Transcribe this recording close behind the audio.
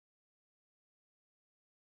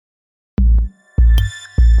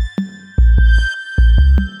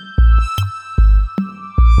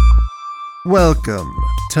Welcome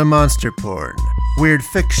to Monster Porn, Weird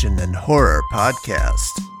Fiction and Horror Podcast.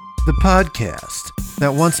 The podcast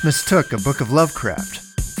that once mistook a book of Lovecraft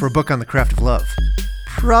for a book on the craft of love.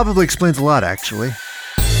 Probably explains a lot, actually.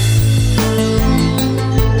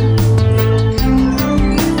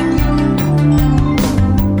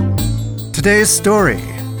 Today's story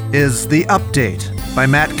is The Update by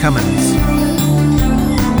Matt Cummins.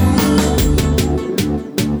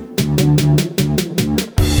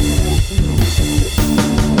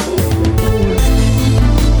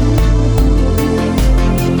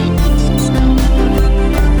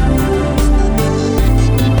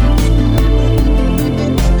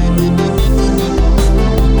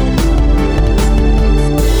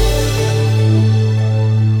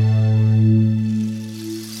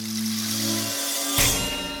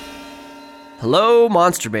 Hello,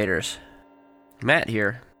 Monster Baiters. Matt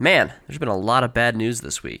here. Man, there's been a lot of bad news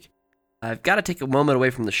this week. I've got to take a moment away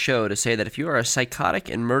from the show to say that if you are a psychotic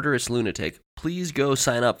and murderous lunatic, please go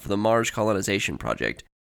sign up for the Mars Colonization Project.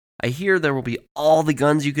 I hear there will be all the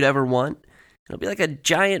guns you could ever want. It'll be like a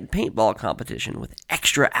giant paintball competition with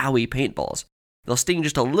extra owie paintballs. They'll sting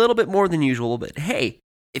just a little bit more than usual, but hey,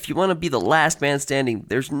 if you want to be the last man standing,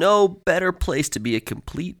 there's no better place to be a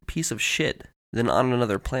complete piece of shit than on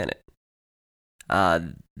another planet.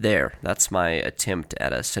 That's my attempt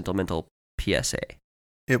at a sentimental PSA.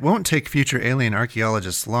 It won't take future alien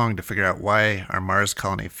archaeologists long to figure out why our Mars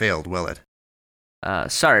colony failed, will it?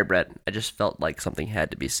 Sorry, Brett. I just felt like something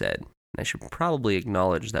had to be said. I should probably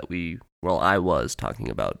acknowledge that I was talking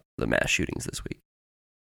about the mass shootings this week.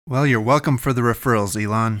 Well, you're welcome for the referrals,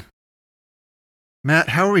 Elon. Matt,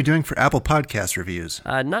 how are we doing for Apple Podcast reviews?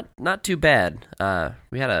 Not too bad.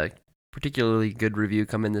 We had a particularly good review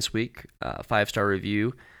come in this week. 5-star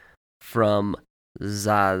review from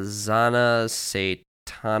Zazana Satana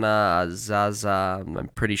Azaza. I'm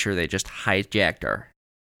pretty sure they just hijacked our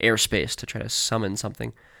airspace to try to summon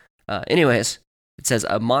something. Anyways, it says,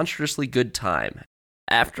 a monstrously good time.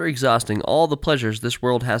 After exhausting all the pleasures this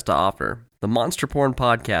world has to offer, the Monster Porn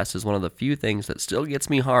Podcast is one of the few things that still gets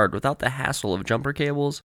me hard without the hassle of jumper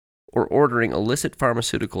cables or ordering illicit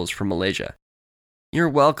pharmaceuticals from Malaysia. You're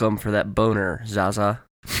welcome for that boner, Zaza.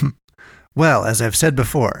 Well, as I've said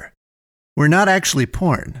before, we're not actually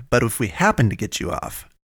porn, but if we happen to get you off,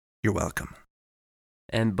 you're welcome.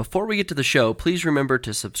 And before we get to the show, please remember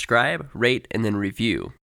to subscribe, rate, and then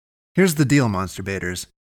review. Here's the deal, Monster Baiters.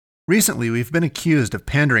 Recently, we've been accused of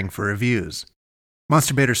pandering for reviews.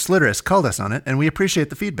 Monster Baiter Slitterus called us on it, and we appreciate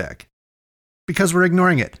the feedback. Because we're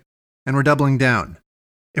ignoring it, and we're doubling down.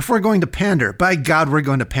 If we're going to pander, by God, we're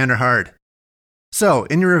going to pander hard. So,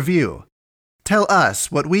 in your review, tell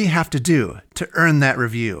us what we have to do to earn that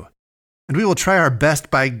review. And we will try our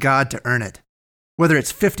best, by God, to earn it. Whether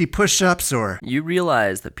it's 50 push-ups or... You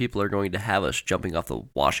realize that people are going to have us jumping off the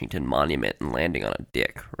Washington Monument and landing on a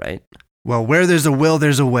dick, right? Well, where there's a will,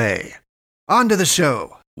 there's a way. On to the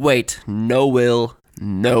show. Wait, no will,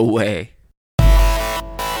 no way.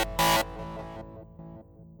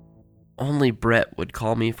 Only Brett would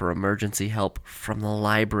call me for emergency help from the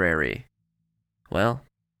library. Well,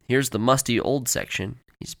 here's the musty old section.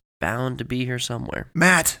 He's bound to be here somewhere.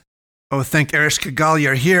 Matt! Oh, thank Erich Kagall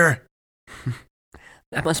you're here.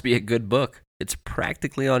 That must be a good book. It's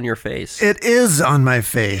practically on your face. It is on my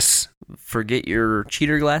face. Forget your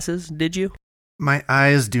cheater glasses, did you? My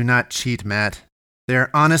eyes do not cheat, Matt.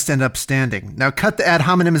 They're honest and upstanding. Now cut the ad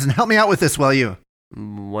hominems and help me out with this, will you?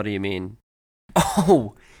 What do you mean?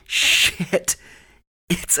 Oh, shit.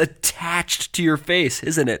 It's attached to your face,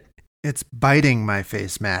 isn't it? It's biting my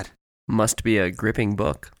face, Matt. Must be a gripping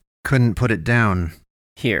book. Couldn't put it down.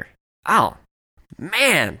 Here. Ow.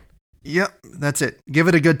 Man. Yep, that's it. Give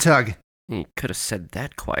it a good tug. You could have said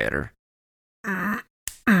that quieter. Ah,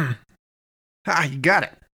 you got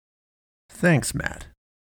it. Thanks, Matt.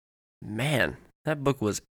 Man, that book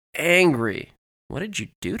was angry. What did you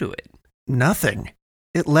do to it? Nothing.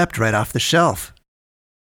 It leapt right off the shelf.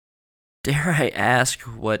 Dare I ask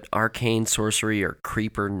what arcane sorcery or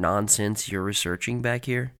creeper nonsense you're researching back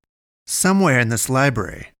here? Somewhere in this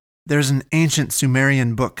library, there's an ancient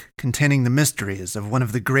Sumerian book containing the mysteries of one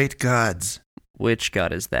of the great gods. Which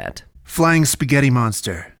god is that? Flying Spaghetti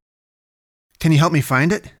Monster. Can you help me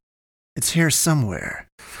find it? It's here somewhere.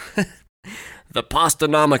 The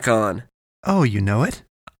Pastanomicon. Oh, you know it?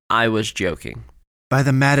 I was joking. By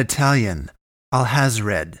the mad Italian,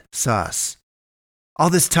 Alhazred sauce. All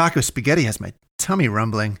this talk of spaghetti has my tummy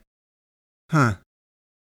rumbling. Huh.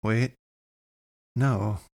 Wait.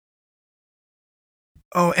 No.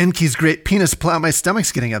 Oh, Enki's great penis plow, my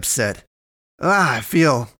stomach's getting upset. I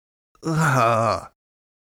feel... Matt,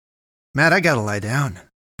 I gotta lie down.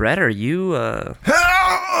 Brett, are you,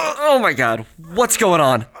 Oh my god, what's going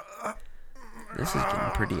on? This is getting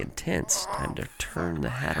pretty intense. Time to turn the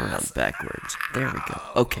hat around backwards. There we go.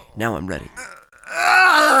 Okay, now I'm ready.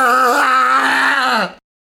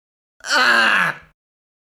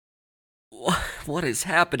 What is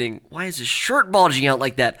happening? Why is his shirt bulging out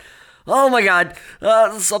like that? Oh my god,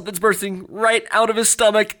 something's bursting right out of his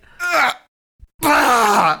stomach.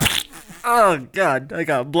 Oh god, I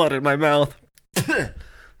got blood in my mouth.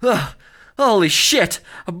 Holy shit,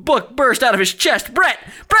 a book burst out of his chest. Brett,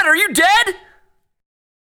 are you dead?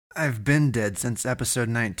 I've been dead since episode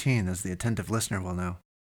 19, as the attentive listener will know.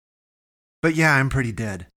 But yeah, I'm pretty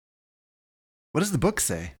dead. What does the book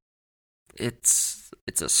say? It's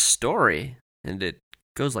a story, and it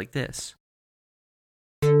goes like this.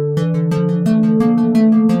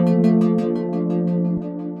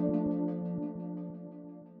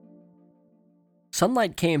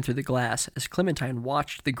 Sunlight came through the glass as Clementine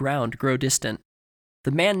watched the ground grow distant.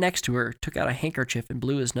 The man next to her took out a handkerchief and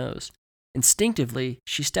blew his nose. Instinctively,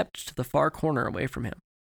 she stepped to the far corner away from him.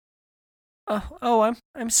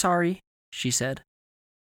 I'm sorry, she said.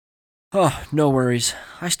 Oh, no worries.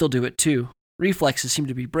 I still do it too. Reflexes seem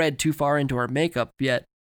to be bred too far into our makeup yet.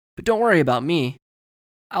 But don't worry about me.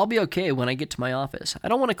 I'll be okay when I get to my office. I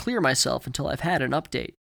don't want to clear myself until I've had an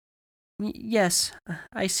update. Yes,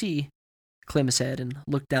 I see, Clem said and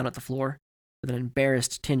looked down at the floor, with an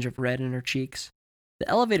embarrassed tinge of red in her cheeks. The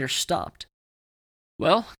elevator stopped.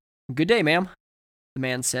 Well, good day, ma'am, the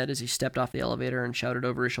man said as he stepped off the elevator and shouted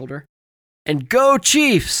over his shoulder. And go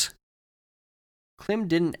Chiefs! Clem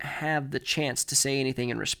didn't have the chance to say anything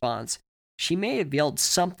in response. She may have yelled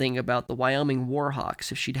something about the Wyoming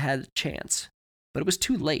Warhawks if she'd had a chance, but it was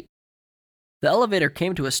too late. The elevator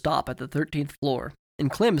came to a stop at the 13th floor, and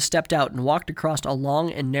Clem stepped out and walked across a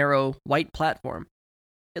long and narrow white platform.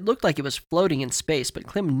 It looked like it was floating in space, but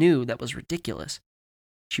Clem knew that was ridiculous.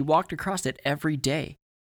 She walked across it every day.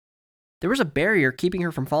 There was a barrier keeping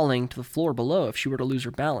her from falling to the floor below if she were to lose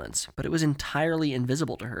her balance, but it was entirely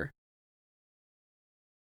invisible to her.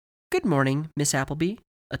 Good morning, Miss Appleby,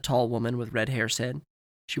 a tall woman with red hair said.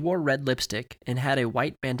 She wore red lipstick and had a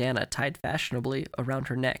white bandana tied fashionably around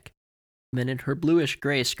her neck, amid her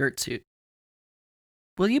bluish-gray skirt suit.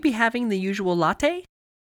 Will you be having the usual latte?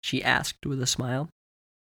 She asked with a smile.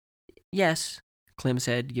 Yes, Clem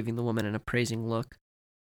said, giving the woman an appraising look.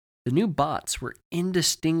 The new bots were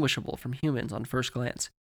indistinguishable from humans on first glance,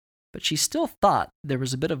 but she still thought there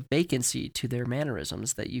was a bit of vacancy to their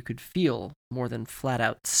mannerisms that you could feel more than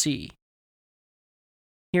flat-out see.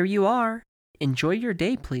 Here you are. Enjoy your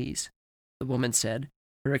day, please, the woman said,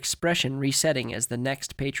 her expression resetting as the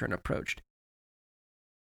next patron approached.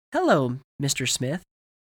 Hello, Mr. Smith.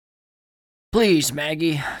 Please,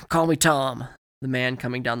 Maggie, call me Tom, the man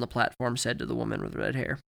coming down the platform said to the woman with red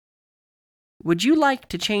hair. Would you like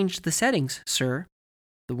to change the settings, sir?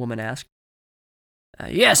 The woman asked.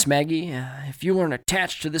 Yes, Maggie. If you weren't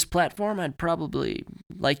attached to this platform, I'd probably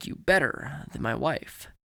like you better than my wife.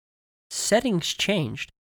 Settings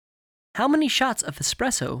changed. How many shots of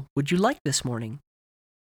espresso would you like this morning?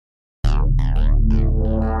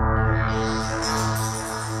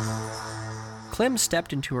 Clem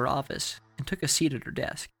stepped into her office and took a seat at her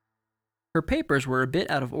desk. Her papers were a bit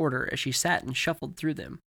out of order as she sat and shuffled through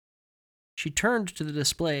them. She turned to the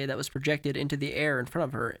display that was projected into the air in front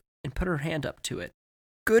of her and put her hand up to it.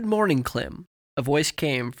 Good morning, Clem. A voice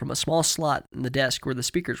came from a small slot in the desk where the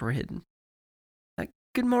speakers were hidden.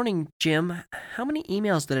 Good morning, Jim. How many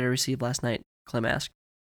emails did I receive last night? Clem asked.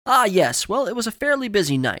 Yes. Well, it was a fairly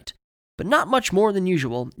busy night, but not much more than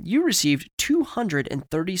usual. You received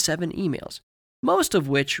 237 emails, most of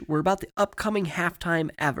which were about the upcoming halftime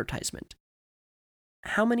advertisement.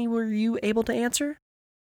 How many were you able to answer?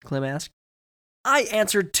 Clem asked. I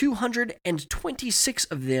answered 226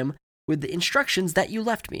 of them with the instructions that you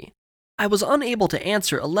left me. I was unable to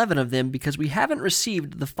answer 11 of them because we haven't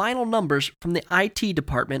received the final numbers from the IT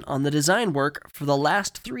department on the design work for the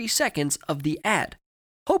last 3 seconds of the ad.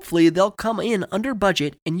 Hopefully they'll come in under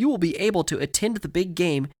budget and you will be able to attend the big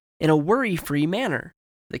game in a worry-free manner,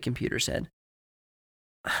 the computer said.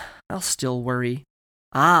 I'll still worry.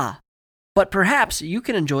 But perhaps you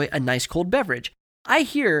can enjoy a nice cold beverage. I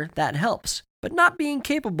hear that helps, but not being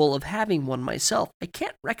capable of having one myself, I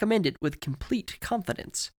can't recommend it with complete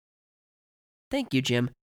confidence. Thank you,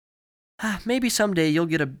 Jim. Maybe someday you'll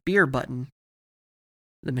get a beer button.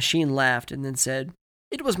 The machine laughed and then said,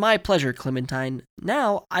 It was my pleasure, Clementine.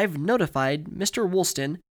 Now I've notified Mr.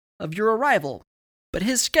 Woolston of your arrival, but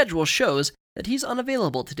his schedule shows that he's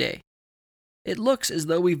unavailable today. It looks as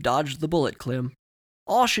though we've dodged the bullet, Clem.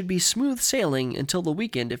 All should be smooth sailing until the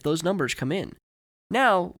weekend if those numbers come in.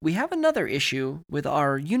 Now, we have another issue with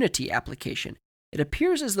our Unity application. It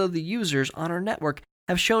appears as though the users on our network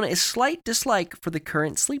have shown a slight dislike for the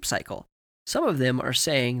current sleep cycle. Some of them are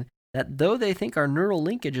saying that though they think our neural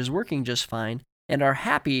linkage is working just fine and are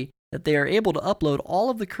happy that they are able to upload all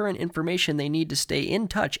of the current information they need to stay in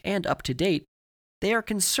touch and up to date, they are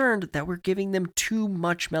concerned that we're giving them too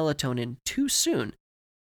much melatonin too soon.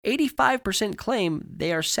 85% claim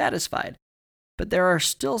they are satisfied, but there are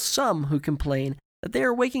still some who complain that they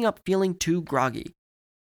are waking up feeling too groggy.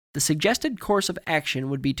 The suggested course of action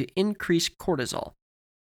would be to increase cortisol.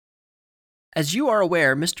 As you are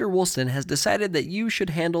aware, Mr. Woolston has decided that you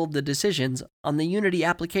should handle the decisions on the Unity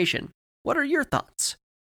application. What are your thoughts?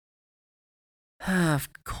 Of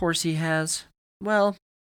course he has. Well,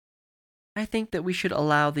 I think that we should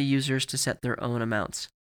allow the users to set their own amounts.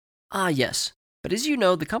 Ah, yes. But as you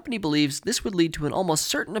know, the company believes this would lead to an almost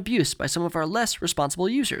certain abuse by some of our less responsible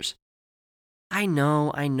users. I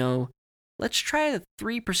know. Let's try a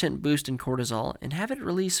 3% boost in cortisol and have it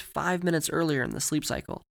release 5 minutes earlier in the sleep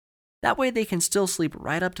cycle. That way they can still sleep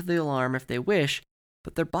right up to the alarm if they wish,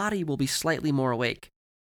 but their body will be slightly more awake.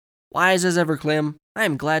 Wise as ever, Clem. I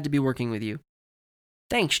am glad to be working with you.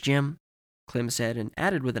 Thanks, Jim, Clem said, and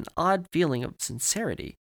added with an odd feeling of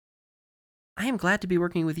sincerity. I am glad to be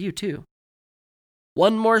working with you, too.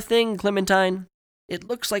 One more thing, Clementine. It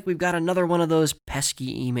looks like we've got another one of those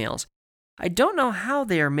pesky emails. I don't know how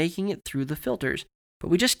they are making it through the filters, but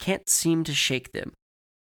we just can't seem to shake them.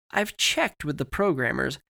 I've checked with the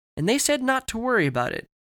programmers, and they said not to worry about it.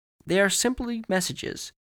 They are simply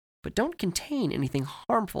messages, but don't contain anything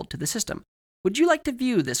harmful to the system. Would you like to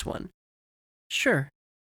view this one? Sure,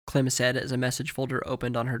 Clem said as a message folder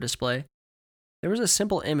opened on her display. There was a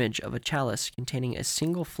simple image of a chalice containing a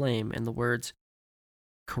single flame and the words,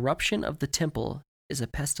 "Corruption of the temple is a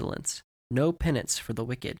pestilence, no penance for the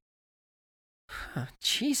wicked."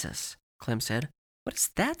 Jesus, Clem said. What is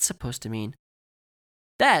that supposed to mean?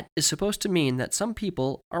 That is supposed to mean that some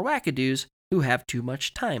people are wackadoos who have too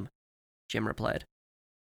much time, Jim replied.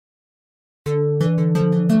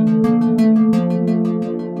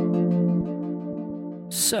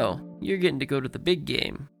 So, you're getting to go to the big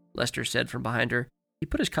game, Lester said from behind her. He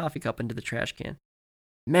put his coffee cup into the trash can.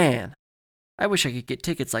 Man, I wish I could get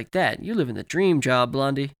tickets like that. You live in the dream job,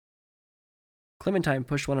 Blondie. Clementine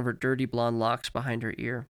pushed one of her dirty blonde locks behind her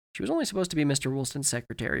ear. She was only supposed to be Mr. Woolston's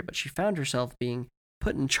secretary, but she found herself being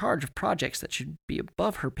put in charge of projects that should be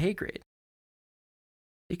above her pay grade.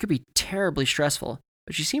 It could be terribly stressful,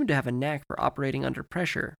 but she seemed to have a knack for operating under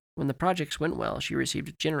pressure. When the projects went well, she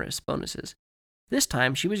received generous bonuses. This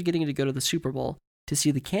time, she was getting to go to the Super Bowl to see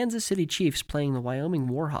the Kansas City Chiefs playing the Wyoming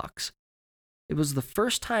Warhawks. It was the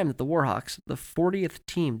first time that the Warhawks, the 40th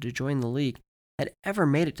team to join the league, had ever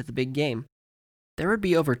made it to the big game. There would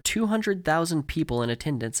be over 200,000 people in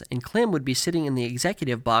attendance, and Clem would be sitting in the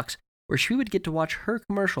executive box where she would get to watch her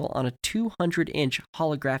commercial on a 200-inch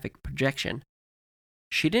holographic projection.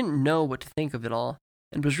 She didn't know what to think of it all,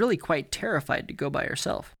 and was really quite terrified to go by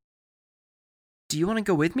herself. Do you want to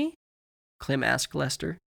go with me? Clem asked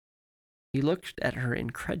Lester. He looked at her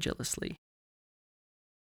incredulously.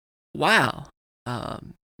 Wow.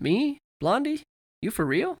 Me? Blondie? You for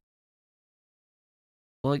real?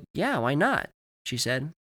 Well, yeah, why not? She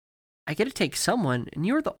said. I get to take someone, and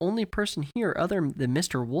you're the only person here other than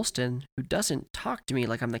Mr. Woolston who doesn't talk to me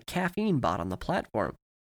like I'm the caffeine bot on the platform.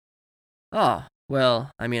 Oh, well,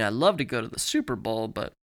 I mean, I'd love to go to the Super Bowl,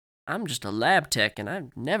 but I'm just a lab tech, and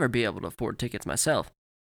I'd never be able to afford tickets myself.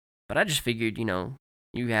 But I just figured,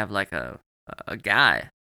 you have like a guy.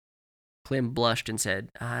 Clem blushed and said,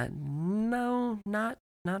 no, not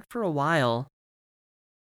for a while.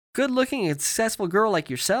 Good-looking and successful girl like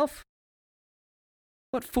yourself?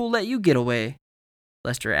 What fool let you get away?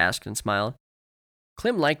 Lester asked and smiled.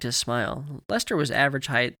 Clem liked his smile. Lester was average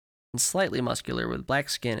height and slightly muscular with black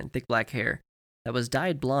skin and thick black hair that was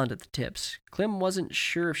dyed blonde at the tips. Clem wasn't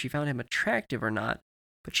sure if she found him attractive or not,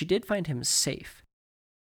 but she did find him safe.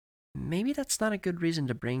 Maybe that's not a good reason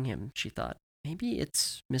to bring him, she thought. Maybe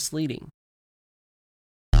it's misleading.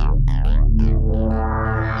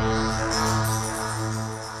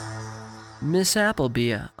 Miss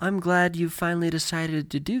Appleby, I'm glad you finally decided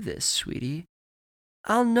to do this, sweetie.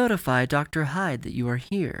 I'll notify Dr. Hyde that you are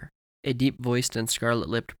here, a deep-voiced and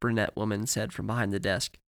scarlet-lipped brunette woman said from behind the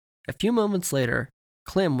desk. A few moments later,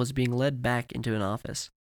 Clem was being led back into an office.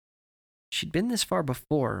 She'd been this far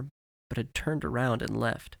before, but had turned around and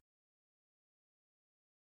left.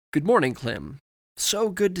 Good morning, Clem. So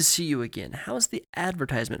good to see you again. How's the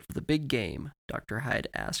advertisement for the big game? Dr. Hyde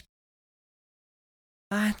asked.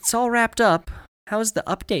 It's all wrapped up. How's the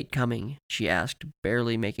update coming? She asked,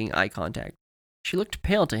 barely making eye contact. She looked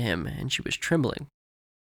pale to him, and she was trembling.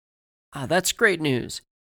 "Ah, that's great news.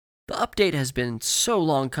 The update has been so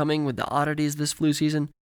long coming with the oddities this flu season,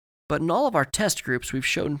 but in all of our test groups, we've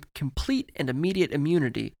shown complete and immediate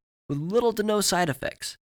immunity with little to no side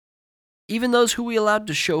effects. Even those who we allowed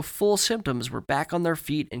to show full symptoms were back on their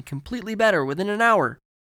feet and completely better within an hour.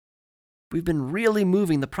 We've been really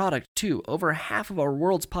moving the product too. Over half of our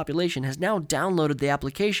world's population has now downloaded the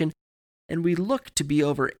application, and we look to be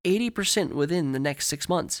over 80% within the next 6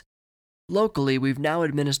 months. Locally, we've now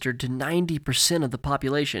administered to 90% of the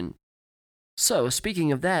population. So,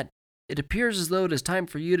 speaking of that, it appears as though it is time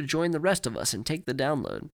for you to join the rest of us and take the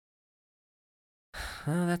download."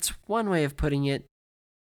 "That's one way of putting it,"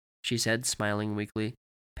 she said, smiling weakly.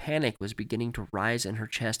 Panic was beginning to rise in her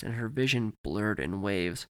chest, and her vision blurred in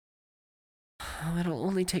waves. "It'll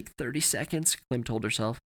only take 30 seconds, Clem told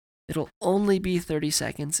herself. "It'll only be 30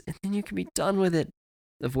 seconds, and then you can be done with it."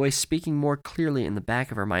 The voice speaking more clearly in the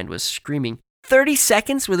back of her mind was screaming, 30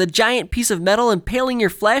 seconds with a giant piece of metal impaling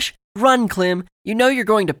your flesh? Run, Clem. You know you're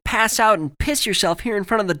going to pass out and piss yourself here in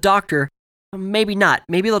front of the doctor. Maybe not.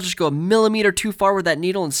 Maybe they'll just go a millimeter too far with that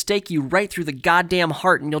needle and stake you right through the goddamn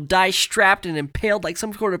heart, and you'll die strapped and impaled like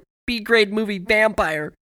some sort of B-grade movie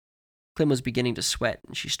vampire. Clem was beginning to sweat,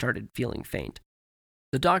 and she started feeling faint.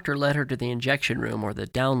 The doctor led her to the injection room or the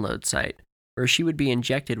download site, where she would be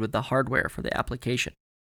injected with the hardware for the application.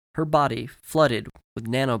 Her body flooded with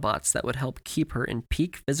nanobots that would help keep her in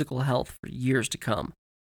peak physical health for years to come.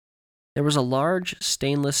 There was a large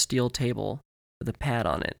stainless steel table with a pad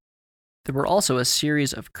on it. There were also a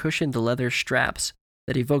series of cushioned leather straps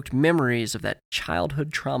that evoked memories of that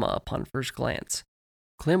childhood trauma upon first glance.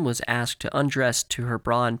 Clem was asked to undress to her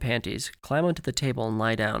bra and panties, climb onto the table, and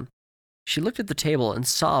lie down. She looked at the table and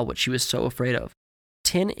saw what she was so afraid of.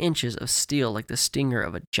 10 inches of steel like the stinger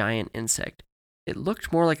of a giant insect. It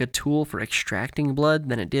looked more like a tool for extracting blood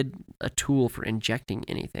than it did a tool for injecting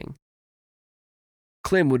anything.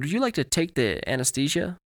 "Clem, would you like to take the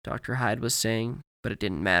anesthesia?" Dr. Hyde was saying, but it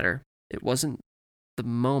didn't matter. It wasn't the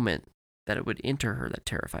moment that it would enter her that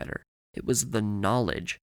terrified her. It was the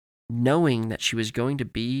knowledge. Knowing that she was going to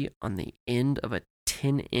be on the end of a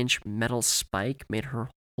 10-inch metal spike made her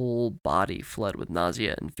whole body flood with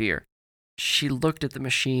nausea and fear. She looked at the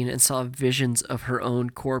machine and saw visions of her own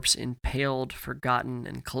corpse impaled, forgotten,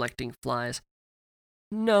 and collecting flies.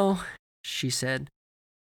 "No," she said.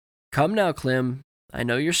 "Come now, Clem. I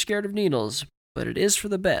know you're scared of needles, but it is for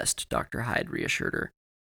the best," Dr. Hyde reassured her.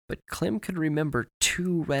 But Clem could remember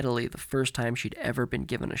too readily the first time she'd ever been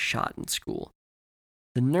given a shot in school.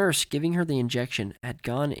 The nurse giving her the injection had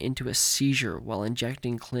gone into a seizure while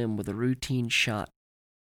injecting Clem with a routine shot.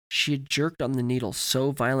 She had jerked on the needle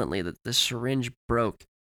so violently that the syringe broke,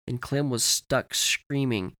 and Clem was stuck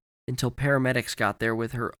screaming until paramedics got there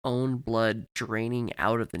with her own blood draining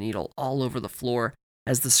out of the needle all over the floor,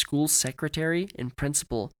 as the school secretary and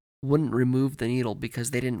principal wouldn't remove the needle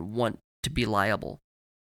because they didn't want to be liable.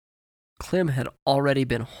 Clem had already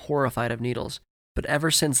been horrified of needles, but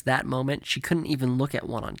ever since that moment, she couldn't even look at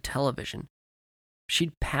one on television.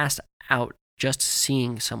 She'd passed out just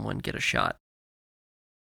seeing someone get a shot.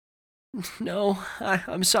 "No,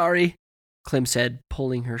 I'm sorry," Clem said,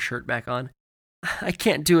 pulling her shirt back on. "I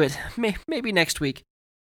can't do it. Maybe next week."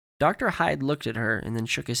 Dr. Hyde looked at her and then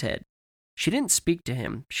shook his head. She didn't speak to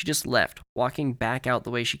him. She just left, walking back out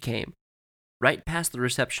the way she came, right past the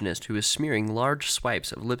receptionist who was smearing large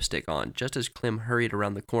swipes of lipstick on just as Clem hurried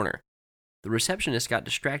around the corner. The receptionist got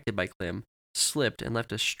distracted by Clem, slipped, and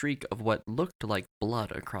left a streak of what looked like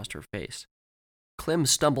blood across her face. Clem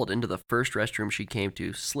stumbled into the first restroom she came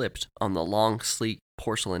to, slipped on the long, sleek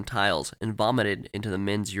porcelain tiles, and vomited into the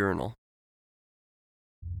men's urinal.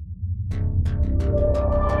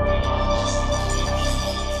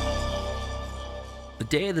 The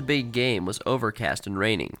day of the big game was overcast and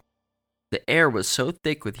raining. The air was so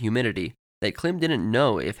thick with humidity that Clem didn't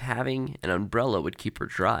know if having an umbrella would keep her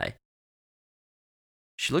dry.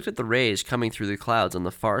 She looked at the rays coming through the clouds on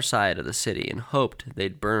the far side of the city and hoped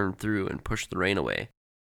they'd burn through and push the rain away.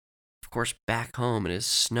 Of course, back home it is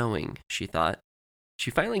snowing, she thought.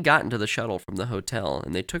 She finally got into the shuttle from the hotel,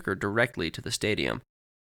 and they took her directly to the stadium.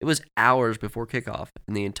 It was hours before kickoff,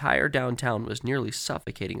 and the entire downtown was nearly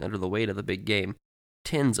suffocating under the weight of the big game.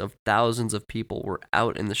 Tens of thousands of people were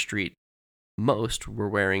out in the street. Most were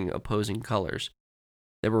wearing opposing colors.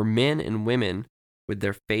 There were men and women with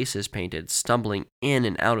their faces painted, stumbling in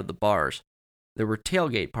and out of the bars. There were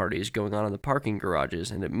tailgate parties going on in the parking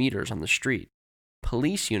garages and at meters on the street.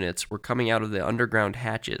 Police units were coming out of the underground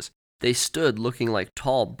hatches. They stood looking like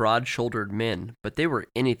tall, broad-shouldered men, but they were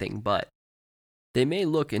anything but. They may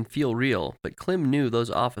look and feel real, but Klim knew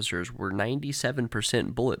those officers were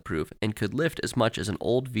 97% bulletproof and could lift as much as an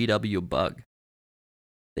old VW Bug.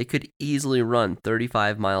 They could easily run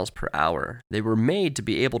 35 miles per hour. They were made to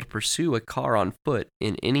be able to pursue a car on foot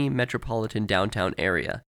in any metropolitan downtown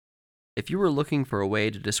area. If you were looking for a way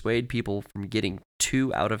to dissuade people from getting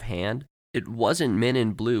too out of hand, it wasn't men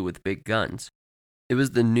in blue with big guns. It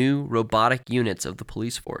was the new robotic units of the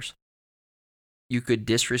police force. You could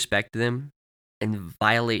disrespect them and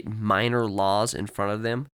violate minor laws in front of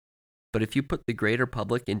them, but if you put the greater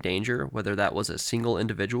public in danger, whether that was a single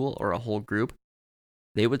individual or a whole group,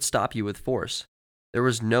 they would stop you with force. There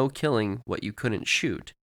was no killing what you couldn't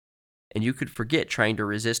shoot, and you could forget trying to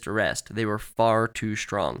resist arrest. They were far too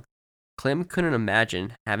strong. Klim couldn't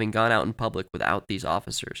imagine having gone out in public without these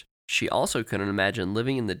officers. She also couldn't imagine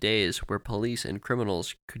living in the days where police and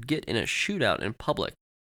criminals could get in a shootout in public,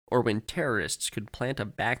 or when terrorists could plant a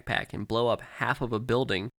backpack and blow up half of a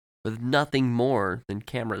building with nothing more than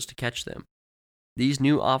cameras to catch them. These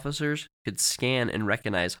new officers could scan and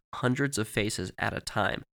recognize hundreds of faces at a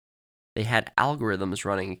time. They had algorithms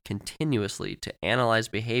running continuously to analyze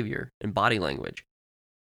behavior and body language.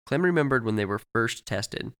 Klim remembered when they were first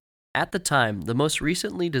tested. At the time, the most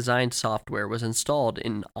recently designed software was installed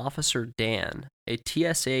in Officer Dan, a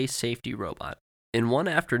TSA safety robot. In one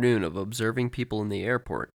afternoon of observing people in the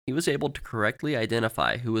airport, he was able to correctly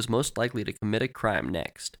identify who was most likely to commit a crime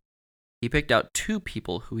next. He picked out 2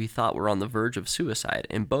 people who he thought were on the verge of suicide,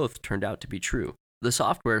 and both turned out to be true. The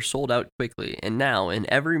software sold out quickly, and now, in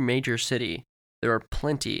every major city, there are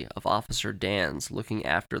plenty of Officer Dans looking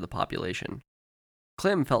after the population.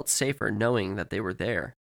 Klim felt safer knowing that they were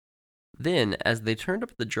there. Then, as they turned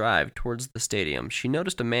up the drive towards the stadium, she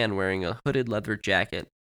noticed a man wearing a hooded leather jacket,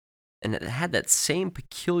 and it had that same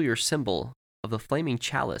peculiar symbol of the flaming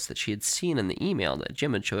chalice that she had seen in the email that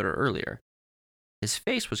Jim had showed her earlier. His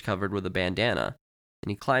face was covered with a bandana,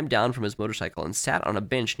 and he climbed down from his motorcycle and sat on a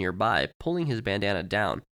bench nearby, pulling his bandana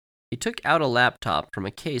down. He took out a laptop from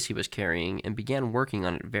a case he was carrying and began working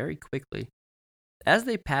on it very quickly. As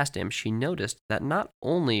they passed him, she noticed that not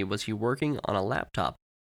only was he working on a laptop,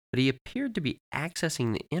 but he appeared to be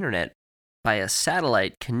accessing the internet by a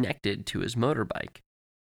satellite connected to his motorbike.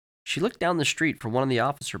 She looked down the street for one of the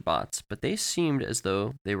officer bots, but they seemed as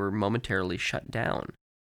though they were momentarily shut down.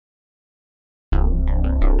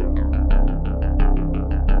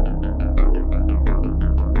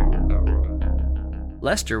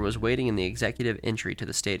 Lester was waiting in the executive entry to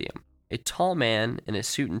the stadium. A tall man in a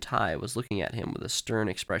suit and tie was looking at him with a stern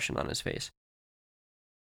expression on his face.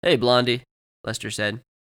 "Hey, Blondie," Lester said.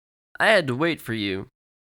 "I had to wait for you.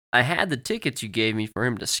 I had the tickets you gave me for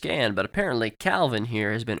him to scan, but apparently Calvin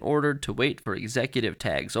here has been ordered to wait for executive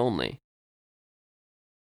tags only."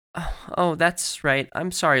 Oh, that's right.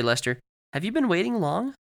 I'm sorry, Lester. Have you been waiting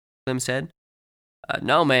long?" Klim said.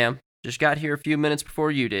 No, ma'am. Just got here a few minutes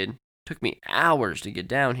before you did. Took me hours to get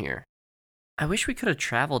down here." "I wish we could have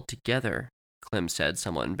traveled together," Klim said,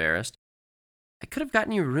 somewhat embarrassed. "I could have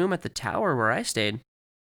gotten you a room at the tower where I stayed."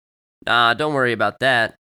 "Nah, don't worry about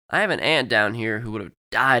that. I have an aunt down here who would have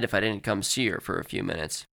died if I didn't come see her for a few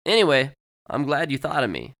minutes. Anyway, I'm glad you thought of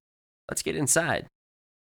me. Let's get inside."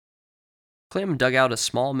 Klim dug out a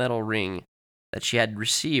small metal ring that she had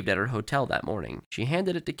received at her hotel that morning. She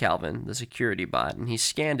handed it to Calvin, the security bot, and he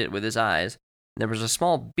scanned it with his eyes, and there was a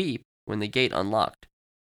small beep when the gate unlocked.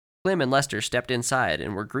 Klim and Lester stepped inside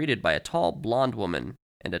and were greeted by a tall blonde woman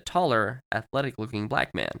and a taller, athletic-looking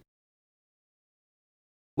black man.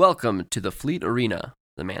 "Welcome to the Fleet Arena,"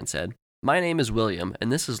 the man said. "My name is William,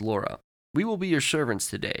 and this is Laura. We will be your servants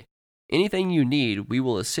today. Anything you need, we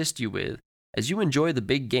will assist you with as you enjoy the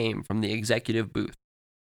big game from the executive booth."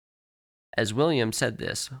 As William said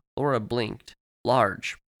this, Laura blinked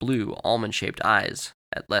large, blue, almond-shaped eyes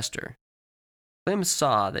at Lester. Klim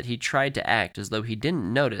saw that he tried to act as though he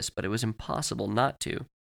didn't notice, but it was impossible not to.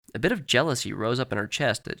 A bit of jealousy rose up in her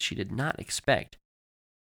chest that she did not expect.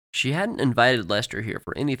 She hadn't invited Lester here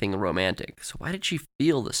for anything romantic, so why did she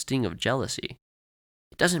feel the sting of jealousy?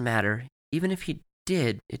 It doesn't matter. Even if he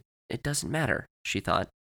did, it doesn't matter, she thought.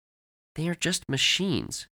 They are just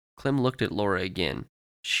machines. Klim looked at Laura again.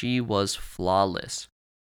 She was flawless.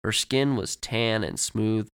 Her skin was tan and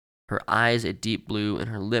smooth, her eyes a deep blue, and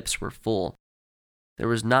her lips were full. There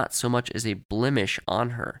was not so much as a blemish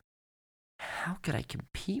on her. How could I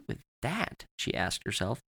compete with that? She asked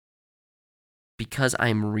herself. Because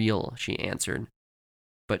I'm real, she answered.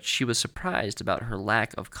 But she was surprised about her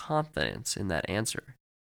lack of confidence in that answer.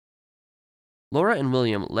 Laura and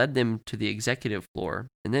William led them to the executive floor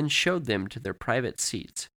and then showed them to their private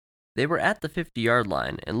seats. They were at the 50-yard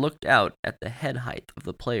line and looked out at the head height of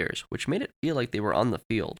the players, which made it feel like they were on the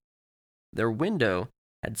field. Their window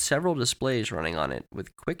had several displays running on it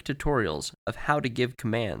with quick tutorials of how to give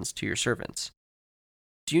commands to your servants.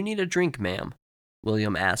 "Do you need a drink, ma'am?"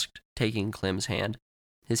 William asked, taking Clem's hand.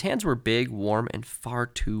 His hands were big, warm, and far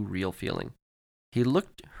too real-feeling. He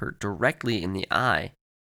looked her directly in the eye,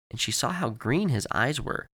 and she saw how green his eyes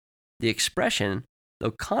were. The expression,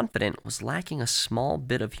 though confident, was lacking a small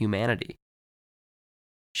bit of humanity.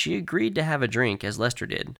 She agreed to have a drink as Lester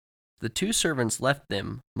did. The two servants left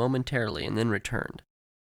them momentarily and then returned.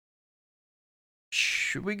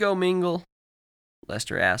 "Should we go mingle?"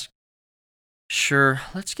 Lester asked. "Sure,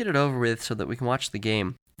 let's get it over with so that we can watch the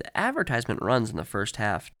game. The advertisement runs in the first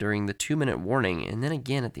half during the 2-minute warning and then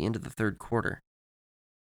again at the end of the third quarter."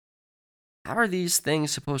 "How are these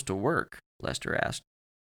things supposed to work?" Lester asked.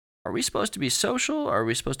 "Are we supposed to be social, or are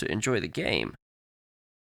we supposed to enjoy the game?"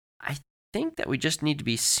 "I think that we just need to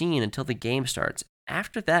be seen until the game starts.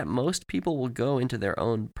 After that, most people will go into their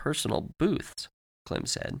own personal booths," Clem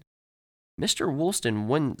said. "Mr. Woolston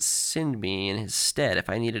wouldn't send me in his stead if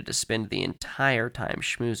I needed to spend the entire time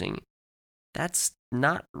schmoozing. That's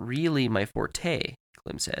not really my forte,"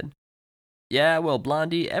 Clem said. "Yeah, well,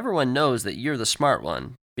 Blondie, everyone knows that you're the smart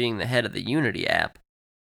one, being the head of the Unity app.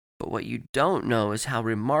 But what you don't know is how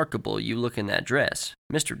remarkable you look in that dress.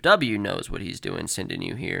 Mr. W knows what he's doing sending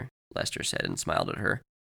you here," Lester said and smiled at her.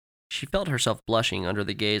 She felt herself blushing under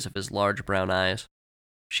the gaze of his large brown eyes.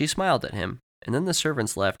 She smiled at him, and then the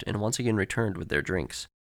servants left and once again returned with their drinks.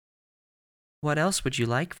 "What else would you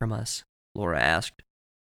like from us?" Laura asked.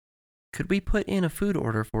 "Could we put in a food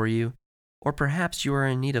order for you? Or perhaps you are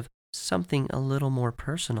in need of something a little more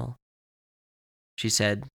personal," she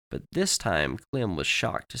said, but this time Clem was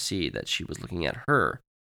shocked to see that she was looking at her,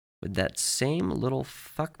 with that same little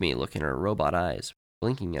fuck-me look in her robot eyes,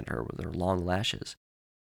 blinking at her with her long lashes.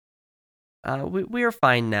 We are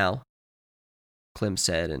fine now," Clem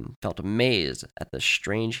said, and felt amazed at the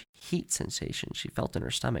strange heat sensation she felt in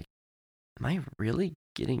her stomach. "Am I really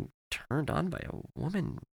getting turned on by a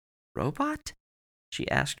woman robot?" she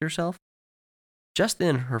asked herself. Just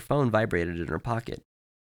then, her phone vibrated in her pocket.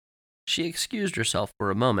 She excused herself for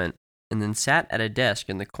a moment, and then sat at a desk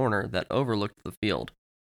in the corner that overlooked the field.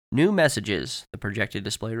 "New messages," the projected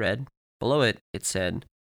display read. Below it, it said,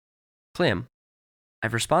 "Clem,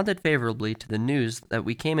 I've responded favorably to the news that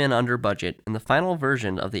we came in under budget, and the final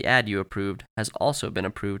version of the ad you approved has also been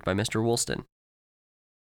approved by Mr. Woolston."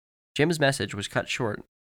 Jim's message was cut short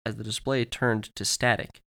as the display turned to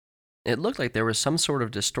static. It looked like there was some sort of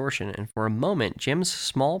distortion, and for a moment Jim's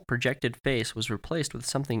small projected face was replaced with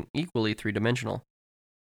something equally three-dimensional.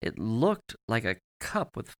 It looked like a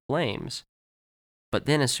cup with flames, but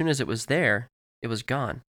then as soon as it was there, it was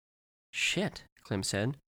gone. "Shit," Clem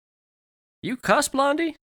said. "You cuss,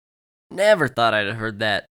 Blondie? Never thought I'd have heard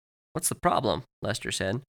that. What's the problem?" Lester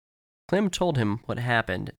said. Clem told him what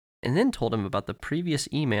happened, and then told him about the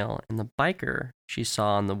previous email and the biker she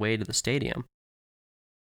saw on the way to the stadium.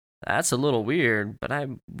 "That's a little weird, but I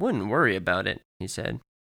wouldn't worry about it," he said.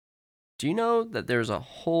 "Do you know that there's a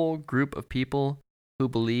whole group of people who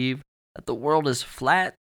believe that the world is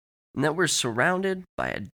flat and that we're surrounded by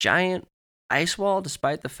a giant ice wall,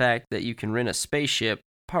 despite the fact that you can rent a spaceship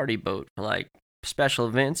party boat for, like, special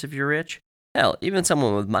events if you're rich? Hell, even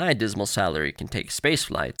someone with my dismal salary can take space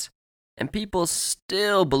flights, and people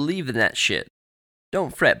still believe in that shit.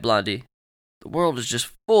 Don't fret, Blondie. The world is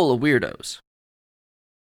just full of weirdos."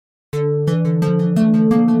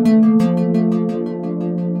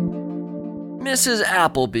 "Mrs.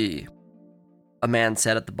 Appleby," a man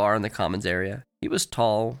sat at the bar in the commons area. He was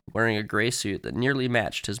tall, wearing a gray suit that nearly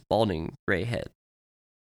matched his balding gray head.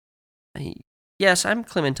 "Yes, I'm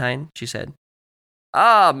Clementine," she said.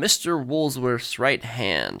 "Ah, Mr. Woolsworth's right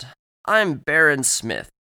hand. I'm Baron Smith.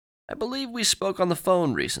 I believe we spoke on the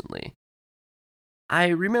phone recently." "I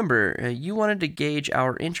remember. You wanted to gauge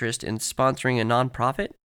our interest in sponsoring a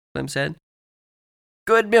nonprofit," Clem said.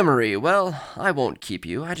 "Good memory. Well, I won't keep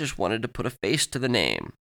you. I just wanted to put a face to the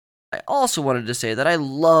name. I also wanted to say that I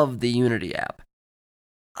love the Unity app.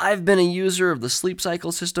 I've been a user of the sleep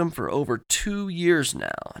cycle system for over 2 years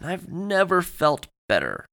now, and I've never felt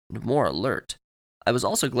better and more alert. I was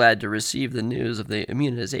also glad to receive the news of the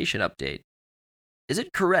immunization update. Is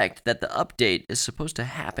it correct that the update is supposed to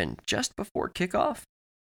happen just before kickoff?"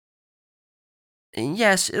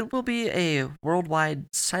 "Yes, it will be a worldwide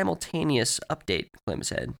simultaneous update," Clem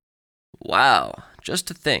said. "Wow, just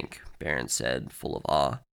to think," Baron said, full of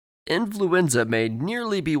awe. "Influenza may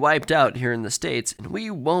nearly be wiped out here in the States, and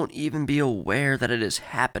we won't even be aware that it is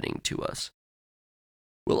happening to us."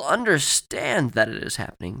 We'll understand that it is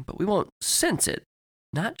happening, but we won't sense it.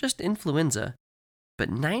 Not just influenza, but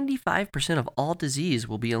 95% of all disease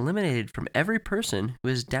will be eliminated from every person who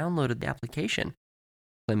has downloaded the application,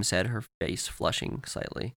 Clem said, her face flushing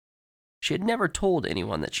slightly. She had never told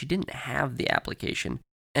anyone that she didn't have the application,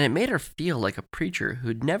 and it made her feel like a preacher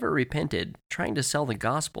who'd never repented trying to sell the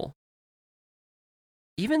gospel.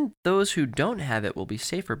 Even those who don't have it will be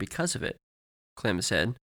safer because of it, Clem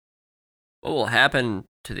said. What will happen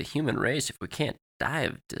to the human race if we can't die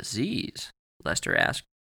of disease? Lester asked.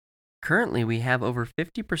 Currently, we have over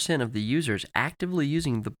 50% of the users actively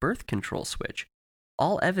using the birth control switch.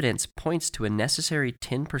 All evidence points to a necessary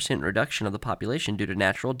 10% reduction of the population due to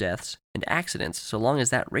natural deaths and accidents, so long as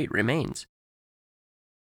that rate remains.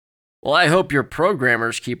 Well, I hope your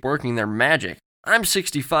programmers keep working their magic. I'm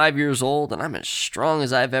 65 years old, and I'm as strong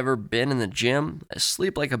as I've ever been in the gym. I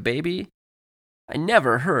sleep like a baby. I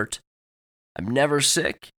never hurt. I'm never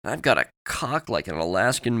sick, and I've got a cock like an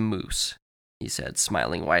Alaskan moose, he said,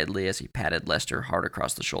 smiling widely as he patted Lester hard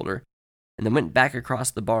across the shoulder, and then went back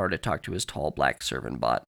across the bar to talk to his tall black servant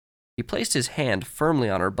bot. He placed his hand firmly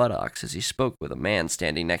on her buttocks as he spoke with a man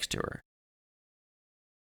standing next to her.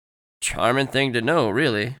 Charming thing to know,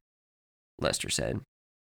 really, Lester said.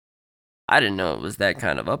 I didn't know it was that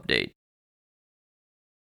kind of update.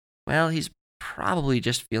 Well, he's probably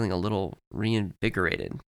just feeling a little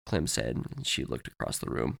reinvigorated, Clem said, and she looked across the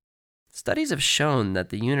room. Studies have shown that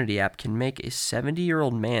the Unity app can make a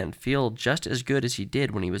 70-year-old man feel just as good as he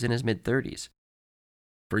did when he was in his mid-30s.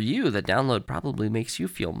 For you, the download probably makes you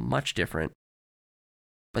feel much different.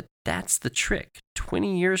 But that's the trick.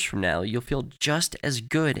 20 years from now, you'll feel just as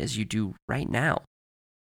good as you do right now.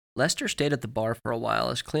 Lester stayed at the bar for a while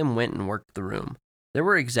as Clem went and worked the room. There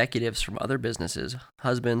were executives from other businesses,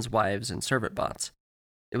 husbands, wives, and servant bots.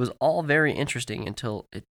 It was all very interesting until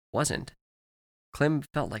it wasn't. Clem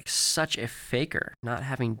felt like such a faker, not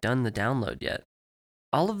having done the download yet.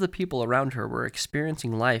 All of the people around her were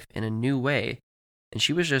experiencing life in a new way, and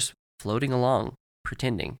she was just floating along,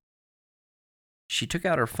 pretending. She took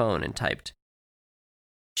out her phone and typed,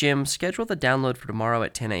 Jim, schedule the download for tomorrow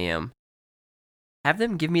at 10 a.m. Have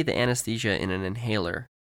them give me the anesthesia in an inhaler.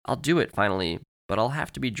 I'll do it finally, but I'll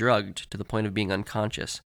have to be drugged to the point of being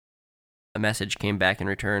unconscious. A message came back in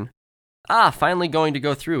return. Finally going to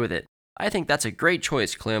go through with it. I think that's a great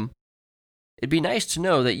choice, Clem. It'd be nice to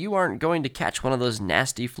know that you aren't going to catch one of those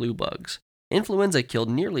nasty flu bugs. Influenza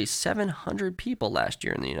killed nearly 700 people last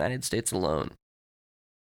year in the United States alone.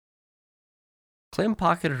 Clem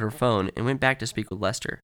pocketed her phone and went back to speak with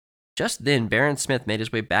Lester. Just then, Baron Smith made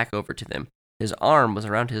his way back over to them. His arm was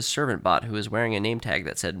around his servant bot, who was wearing a name tag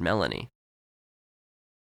that said Melanie.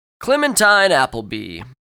 Clementine Appleby,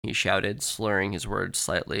 he shouted, slurring his words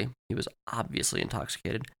slightly. He was obviously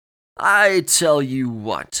intoxicated. I tell you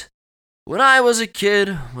what, when I was a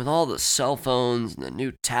kid, with all the cell phones and the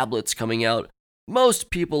new tablets coming out, most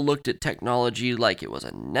people looked at technology like it was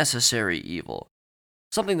a necessary evil,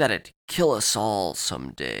 something that'd kill us all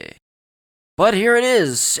someday. But here it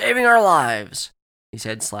is, saving our lives, he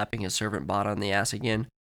said, slapping his servant bot on the ass again.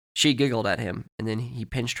 She giggled at him, and then he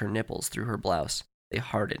pinched her nipples through her blouse. They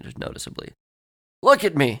hardened noticeably. Look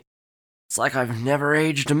at me. It's like I've never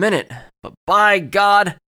aged a minute, but by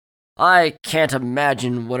God, I can't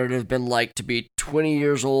imagine what it'd have been like to be 20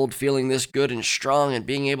 years old, feeling this good and strong, and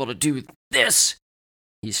being able to do this.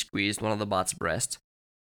 He squeezed one of the bot's breasts.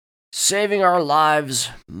 Saving our lives,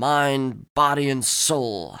 mind, body, and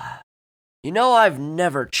soul. You know, I've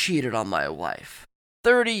never cheated on my wife.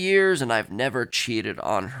 30 years, and I've never cheated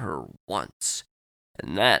on her once.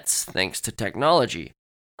 And that's thanks to technology.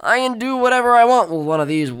 I can do whatever I want with one of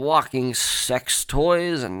these walking sex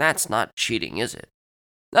toys, and that's not cheating, is it?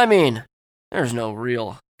 I mean, there's no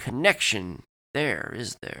real connection there,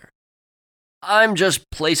 is there? I'm just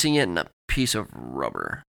placing it in a piece of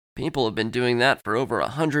rubber. People have been doing that for over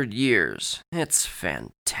 100 years. It's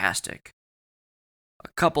fantastic. A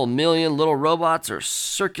couple million little robots are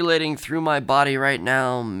circulating through my body right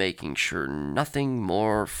now, making sure nothing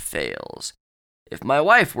more fails. If my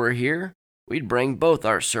wife were here, we'd bring both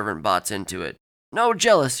our servant bots into it. No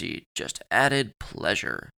jealousy, just added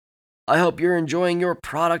pleasure. I hope you're enjoying your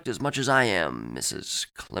product as much as I am, Mrs.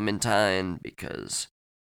 Clementine, because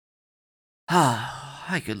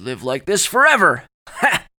I could live like this forever.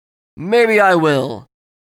 Ha! Maybe I will.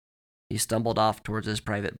 He stumbled off towards his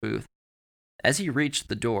private booth. As he reached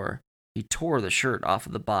the door, he tore the shirt off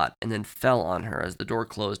of the bot and then fell on her as the door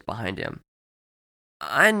closed behind him.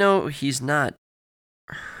 I know he's not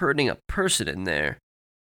hurting a person in there,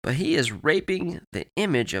 but he is raping the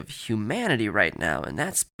image of humanity right now, and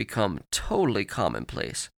that's become totally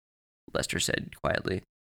commonplace, Lester said quietly.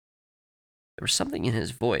 There was something in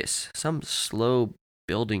his voice, some slow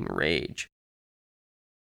building rage.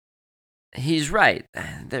 He's right.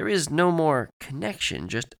 There is no more connection,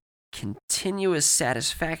 just continuous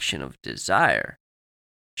satisfaction of desire.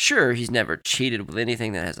 Sure, he's never cheated with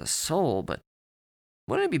anything that has a soul, but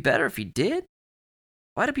wouldn't it be better if he did?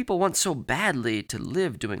 Why do people want so badly to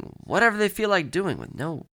live doing whatever they feel like doing with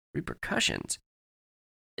no repercussions?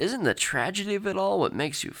 Isn't the tragedy of it all what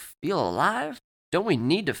makes you feel alive? Don't we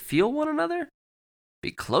need to feel one another?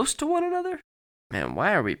 Be close to one another? Man,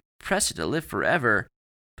 why are we pressed to live forever,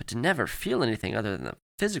 but to never feel anything other than the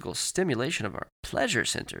physical stimulation of our pleasure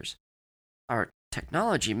centers? Our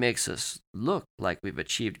technology makes us look like we've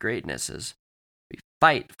achieved greatness as we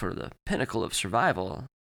fight for the pinnacle of survival,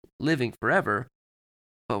 living forever,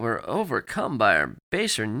 but we're overcome by our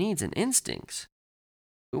baser needs and instincts.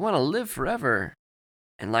 We want to live forever,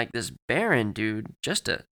 and like this barren dude, just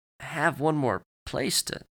to have one more place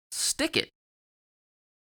to stick it.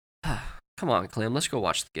 Come on, Clem, let's go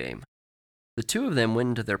watch the game. The two of them went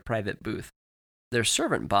into their private booth. Their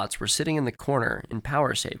servant bots were sitting in the corner in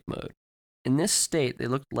power save mode. In this state, they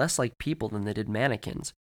looked less like people than they did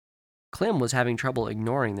mannequins. Clem was having trouble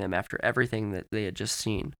ignoring them after everything that they had just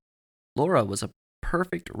seen. Laura was a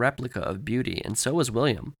perfect replica of beauty, and so was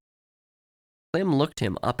William. Clem looked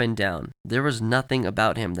him up and down. There was nothing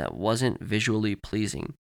about him that wasn't visually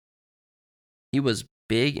pleasing. He was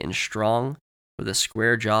big and strong, with a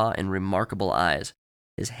square jaw and remarkable eyes.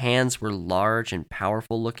 His hands were large and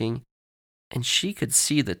powerful looking, and she could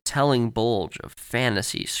see the telling bulge of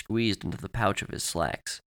fantasy squeezed into the pouch of his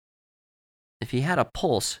slacks. If he had a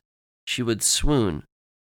pulse, she would swoon,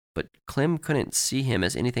 but Clem couldn't see him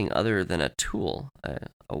as anything other than a tool,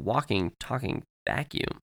 a walking, talking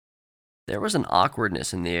vacuum. There was an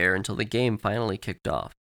awkwardness in the air until the game finally kicked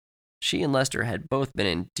off. She and Lester had both been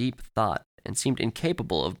in deep thought and seemed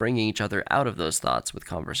incapable of bringing each other out of those thoughts with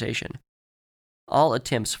conversation. All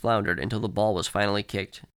attempts floundered until the ball was finally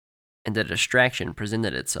kicked, and a distraction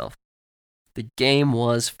presented itself. The game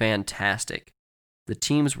was fantastic. The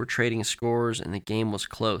teams were trading scores, and the game was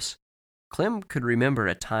close. Clem could remember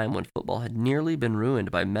a time when football had nearly been ruined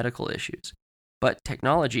by medical issues, but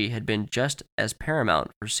technology had been just as paramount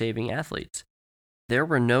for saving athletes. There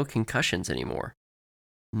were no concussions anymore.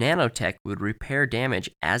 Nanotech would repair damage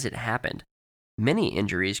as it happened. Many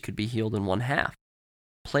injuries could be healed in one half.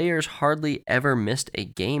 Players hardly ever missed a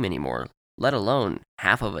game anymore, let alone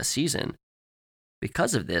half of a season.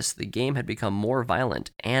 Because of this, the game had become more violent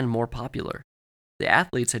and more popular. The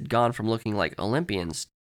athletes had gone from looking like Olympians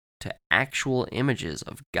to actual images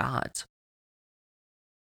of gods.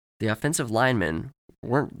 The offensive linemen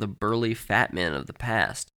weren't the burly fat men of the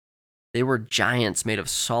past. They were giants made of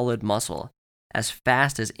solid muscle, as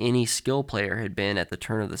fast as any skill player had been at the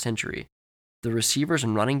turn of the century. The receivers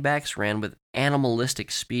and running backs ran with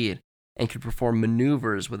animalistic speed and could perform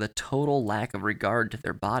maneuvers with a total lack of regard to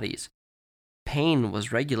their bodies. Pain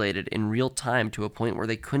was regulated in real time to a point where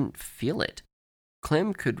they couldn't feel it.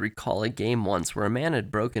 Clem could recall a game once where a man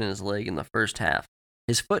had broken his leg in the first half,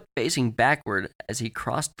 his foot facing backward as he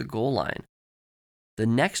crossed the goal line. The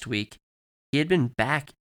next week, he had been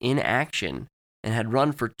back in action and had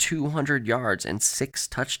run for 200 yards and 6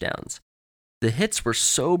 touchdowns. The hits were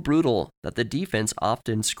so brutal that the defense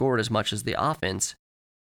often scored as much as the offense,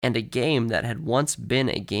 and a game that had once been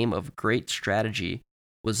a game of great strategy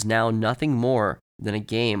was now nothing more than a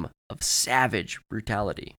game of savage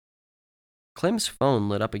brutality. Clem's phone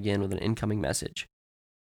lit up again with an incoming message.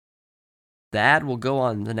 The ad will go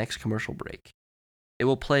on the next commercial break. It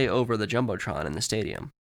will play over the Jumbotron in the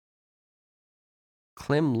stadium.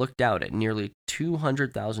 Clem looked out at nearly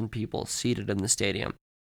 200,000 people seated in the stadium.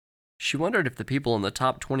 She wondered if the people in the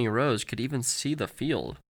top 20 rows could even see the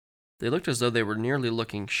field. They looked as though they were nearly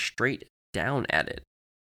looking straight down at it.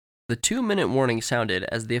 The 2-minute warning sounded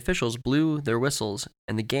as the officials blew their whistles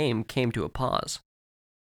and the game came to a pause.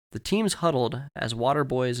 The teams huddled as water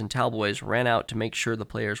boys and towel boys ran out to make sure the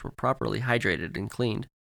players were properly hydrated and cleaned.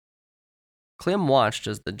 Clem watched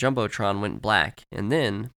as the Jumbotron went black, and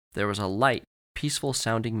then there was a light,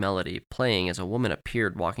 peaceful-sounding melody playing as a woman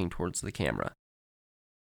appeared walking towards the camera.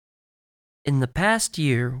 In the past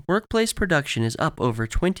year, workplace production is up over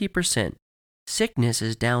 20%. Sickness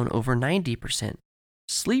is down over 90%.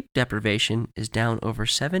 Sleep deprivation is down over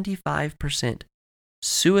 75%.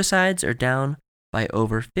 Suicides are down by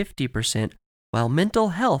over 50%, while mental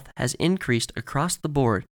health has increased across the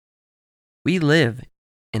board. We live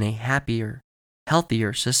in a happier,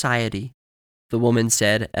 healthier society, the woman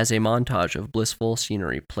said as a montage of blissful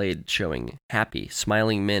scenery played showing happy,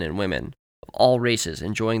 smiling men and women of all races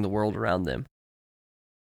enjoying the world around them.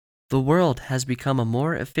 The world has become a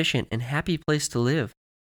more efficient and happy place to live.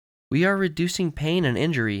 We are reducing pain and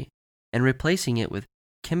injury and replacing it with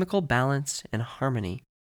chemical balance and harmony.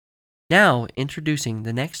 Now, introducing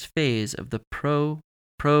the next phase of the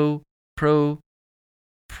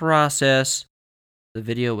process. The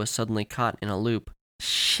video was suddenly caught in a loop.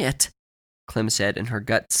 Shit, Clem said, and her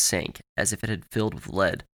gut sank as if it had filled with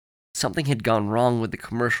lead. Something had gone wrong with the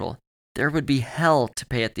commercial. There would be hell to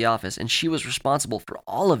pay at the office, and she was responsible for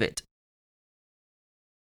all of it.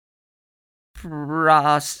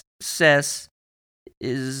 Process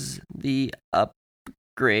is the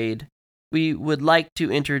upgrade. We would like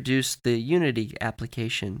to introduce the Unity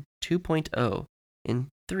application 2.0 in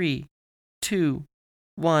 3, 2,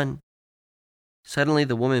 1. Suddenly,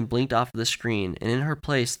 the woman blinked off the screen, and in her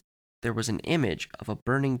place, there was an image of a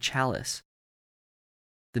burning chalice.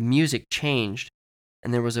 The music changed,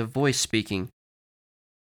 and there was a voice speaking.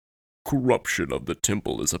 Corruption of the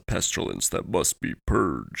temple is a pestilence that must be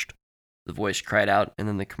purged. The voice cried out, and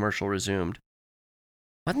then the commercial resumed.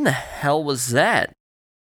 What in the hell was that?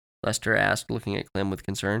 Lester asked, looking at Clem with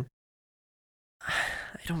concern.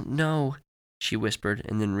 I don't know, she whispered,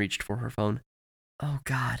 and then reached for her phone. Oh,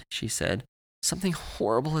 God, she said. Something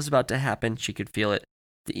horrible is about to happen. She could feel it.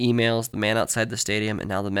 The emails, the man outside the stadium, and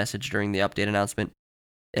now the message during the update announcement.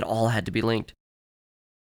 It all had to be linked.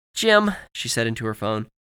 Jim, she said into her phone,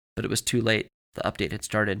 but it was too late. The update had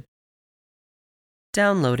started.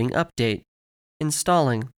 Downloading update.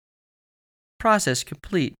 Installing. Process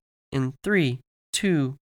complete in 3,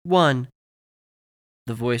 2, 1.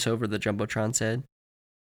 The voice over the Jumbotron said.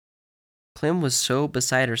 Clem was so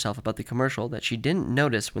beside herself about the commercial that she didn't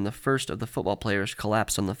notice when the first of the football players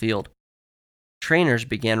collapsed on the field. Trainers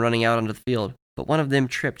began running out onto the field, but one of them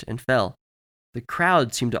tripped and fell. The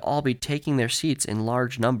crowd seemed to all be taking their seats in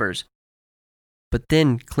large numbers. But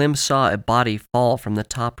then Clem saw a body fall from the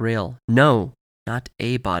top rail. No, not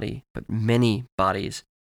a body, but many bodies.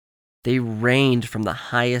 They rained from the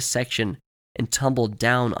highest section and tumbled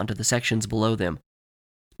down onto the sections below them.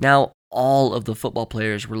 Now all of the football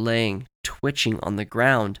players were laying, twitching on the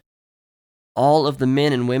ground. All of the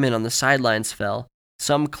men and women on the sidelines fell,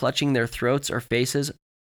 some clutching their throats or faces,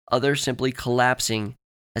 others simply collapsing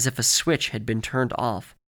as if a switch had been turned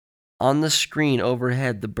off. On the screen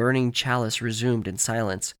overhead, the burning chalice resumed in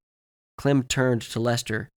silence. Clem turned to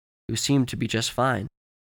Lester, who seemed to be just fine.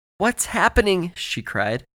 What's happening? She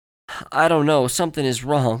cried. I don't know. Something is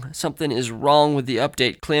wrong. Something is wrong with the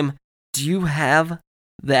update. Clem, do you have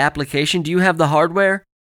the application? Do you have the hardware?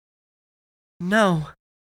 No.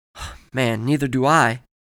 Man, neither do I.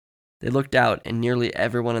 They looked out, and nearly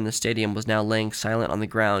everyone in the stadium was now laying silent on the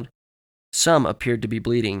ground. Some appeared to be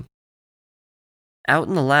bleeding. Out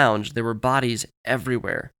in the lounge, there were bodies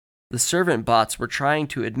everywhere. The servant bots were trying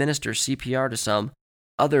to administer CPR to some.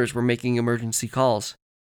 Others were making emergency calls.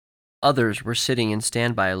 Others were sitting in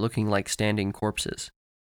standby looking like standing corpses.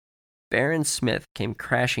 Baron Smith came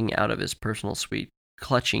crashing out of his personal suite,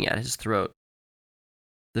 clutching at his throat.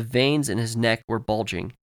 The veins in his neck were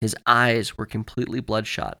bulging. His eyes were completely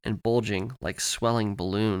bloodshot and bulging like swelling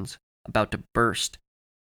balloons, about to burst.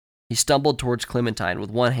 He stumbled towards Clementine with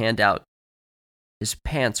one hand out. His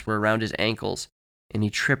pants were around his ankles, and he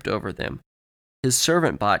tripped over them. His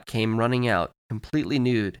servant bot came running out, completely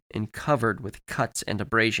nude and covered with cuts and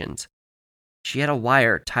abrasions. She had a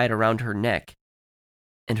wire tied around her neck,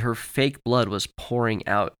 and her fake blood was pouring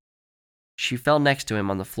out. She fell next to him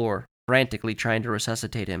on the floor, frantically trying to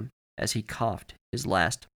resuscitate him as he coughed his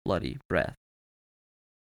last bloody breath.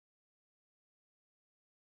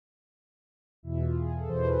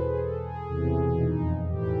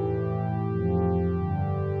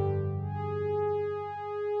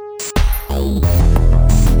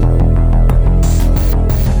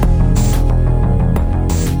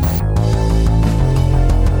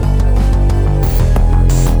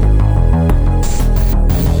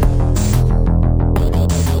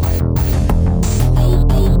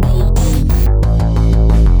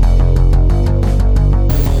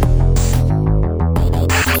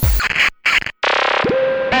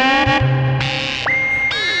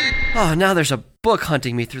 Oh, now there's a book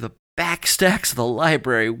hunting me through the back stacks of the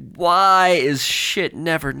library. Why is shit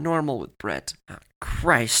never normal with Brett? Oh,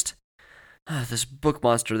 Christ. This book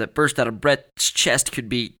monster that burst out of Brett's chest could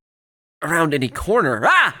be around any corner.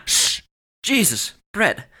 Ah! Shh! Jesus,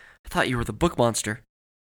 Brett, I thought you were the book monster.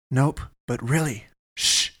 Nope, but really,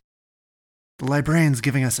 shh. The librarian's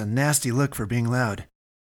giving us a nasty look for being loud.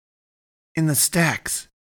 In the stacks,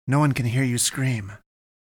 no one can hear you scream.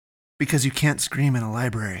 Because you can't scream in a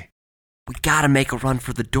library. We gotta make a run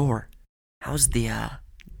for the door. How's the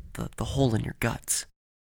hole in your guts?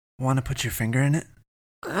 Want to put your finger in it?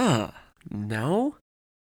 No,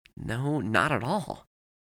 not at all.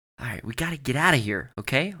 All right, we gotta get out of here,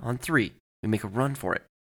 okay? On 3, we make a run for it.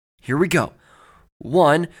 Here we go.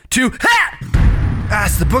 1, 2, ha! Ah,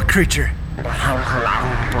 it's the book creature.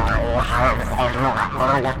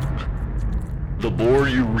 The more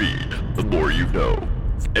you read, the more you know.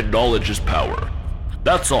 And knowledge is power.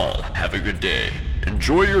 That's all. Have a good day.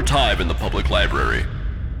 Enjoy your time in the public library.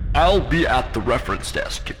 I'll be at the reference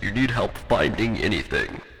desk if you need help finding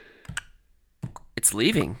anything. It's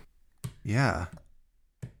leaving. Yeah.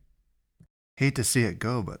 Hate to see it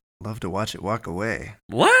go, but love to watch it walk away.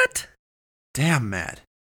 What? Damn, Matt.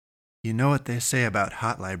 You know what they say about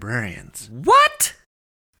hot librarians. What?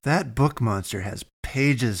 That book monster has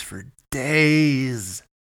pages for days.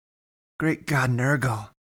 Great God, Nurgle.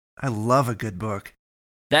 I love a good book.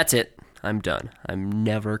 That's it. I'm done. I'm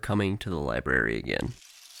never coming to the library again.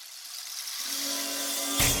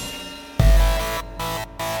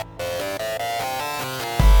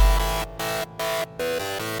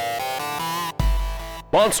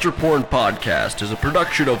 Monster Porn Podcast is a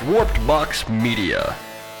production of Warped Box Media.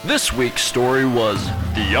 This week's story was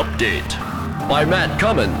The Update by Matt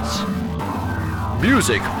Cummins.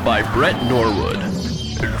 Music by Brett Norwood.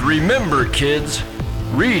 And remember, kids,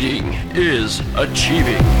 reading is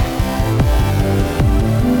achieving.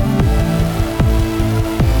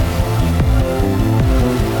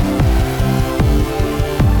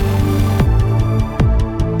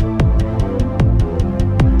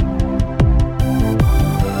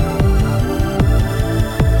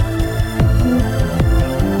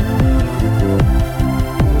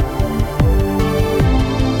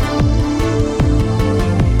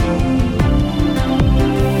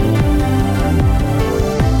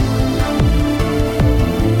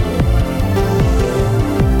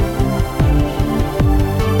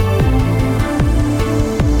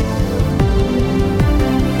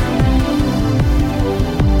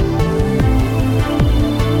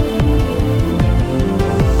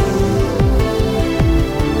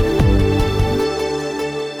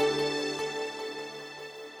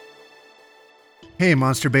 Hey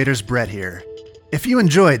Monster Baiters, Brett here. If you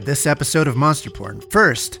enjoyed this episode of Monster Porn,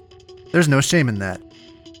 first, there's no shame in that.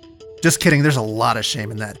 Just kidding, there's a lot of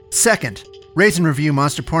shame in that. Second, rate and review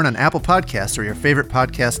Monster Porn on Apple Podcasts or your favorite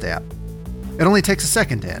podcast app. It only takes a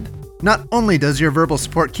second, and not only does your verbal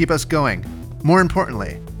support keep us going, more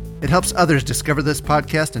importantly, it helps others discover this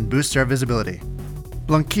podcast and boosts our visibility.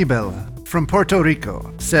 Blanquibel from Puerto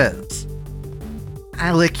Rico says,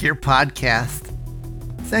 I like your podcast.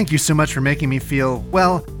 Thank you so much for making me feel,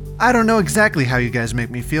 well, I don't know exactly how you guys make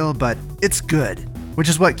me feel, but it's good, which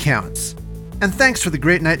is what counts. And thanks for the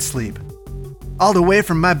great night's sleep. All the way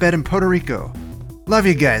from my bed in Puerto Rico. Love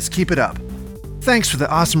you guys, keep it up. Thanks for the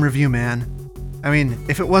awesome review, man. I mean,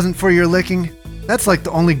 if it wasn't for your licking, that's like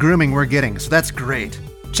the only grooming we're getting, so that's great.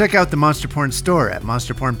 Check out the Monster Porn store at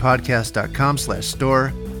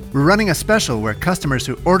monsterpornpodcast.com/store. We're running a special where customers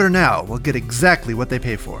who order now will get exactly what they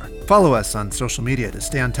pay for. Follow us on social media to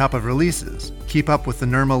stay on top of releases, keep up with the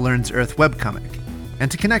Nurgle Learns Earth webcomic,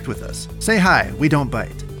 and to connect with us. Say hi, we don't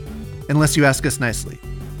bite. Unless you ask us nicely.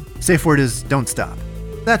 Safe word is don't stop.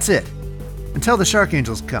 That's it. Until the Shark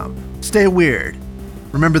Angels come, stay weird.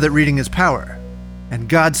 Remember that reading is power. And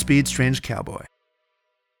Godspeed, Strange Cowboy.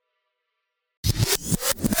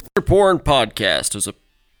 Monster Porn Podcast is a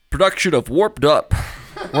production of Warped Docs.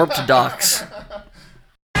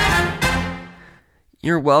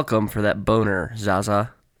 You're welcome for that boner,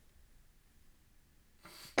 Zaza.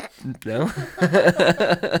 No?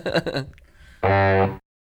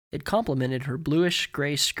 It complimented her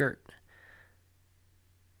bluish-gray skirt.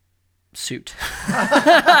 Suit.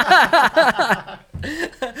 I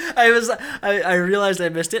realized I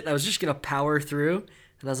missed it, and I was just gonna power through,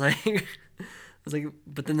 and I was like,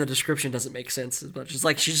 but then the description doesn't make sense as much. It's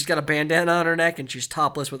like she's just got a bandana on her neck, and she's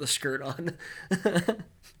topless with a skirt on.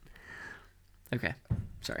 Okay,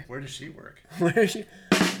 sorry. Where does she work? Where is she?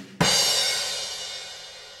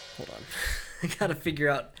 Hold on. I gotta figure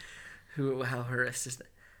out how her assistant.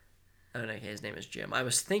 Oh no, his name is Jim. I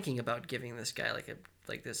was thinking about giving this guy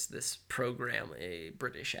this program a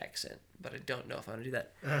British accent, but I don't know if I want to do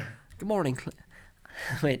that. Good morning.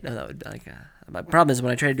 Wait, no, that would be my problem is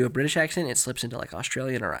when I try to do a British accent, it slips into like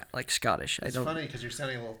Australian or like Scottish. It's funny because you're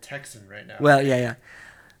sounding a little Texan right now. Well, yeah.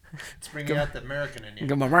 It's bringing out the American in you.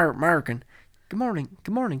 American. Good morning,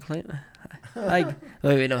 Clint.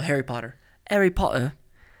 Wait, no, Harry Potter. Harry Potter.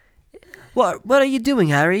 What are you doing,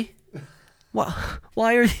 Harry? Why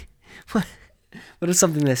are you? What is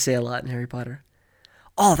something they say a lot in Harry Potter?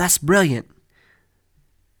 Oh, that's brilliant.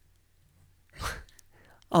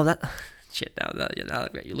 Oh, that shit. Now that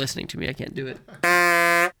you're listening to me, I can't do it.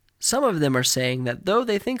 Some of them are saying that though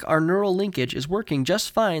they think our neural linkage is working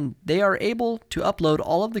just fine, they are able to upload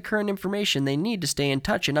all of the current information they need to stay in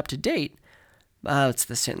touch and up to date. It's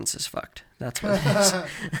the sentence is fucked. That's what it is.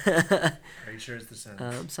 Are you sure it's the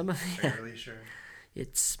sentence? Some of Are you really sure?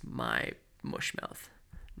 It's my mush mouth.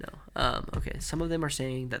 No. Okay. Some of them are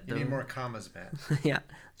saying that You need more commas, Matt. yeah,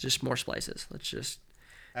 just more splices. Let's just.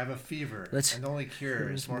 I have a fever, and the only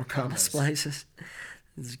cure is more comma commas. splices.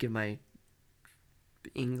 Let's give my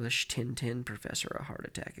English Tintin professor a heart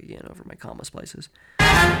attack again over my comma splices.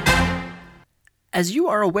 As you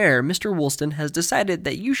are aware, Mr. Woolston has decided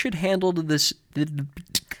that you should handle this.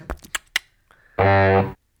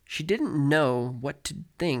 She didn't know what to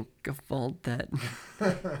think of all that.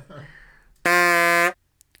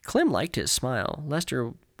 Clem liked his smile.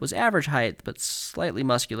 Lester was average height, but slightly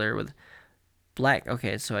muscular with black...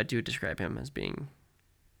 Okay, so I do describe him as being...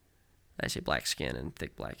 I say black skin and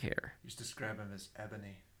thick black hair. You just describe him as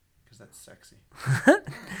ebony, because that's sexy.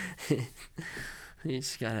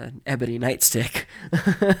 He's got an ebony nightstick.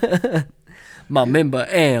 My member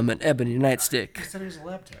am an ebony nightstick. I said he was a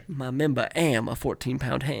lab tech. My member am a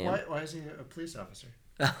 14-pound ham. Why is he a police officer?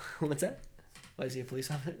 What's that? Why is he a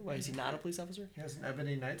police officer? Why is he not a police officer? He has an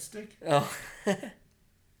ebony nightstick? Oh.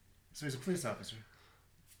 So he's a police officer.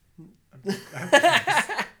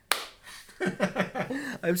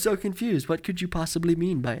 I'm so confused. What could you possibly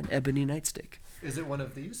mean by an ebony nightstick? Is it one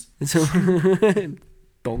of these?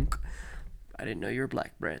 Donk. I didn't know you were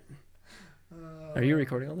black, Brett. Are you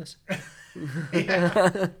recording all this?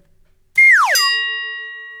 Yeah.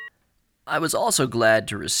 I was also glad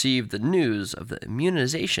to receive the news of the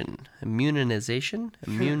immunization. Immunization?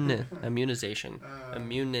 Immunization.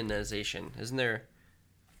 Isn't there...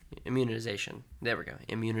 Immunization. There we go.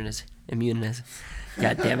 Immuniz.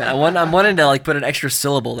 God damn it. I'm wanting to like put an extra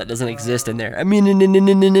syllable that doesn't exist in there.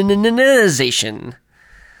 Immunization.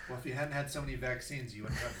 Well, if you hadn't had so many vaccines, you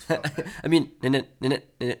wouldn't have this problem. I mean,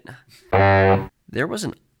 there was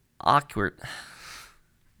an awkward...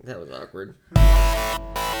 That was awkward.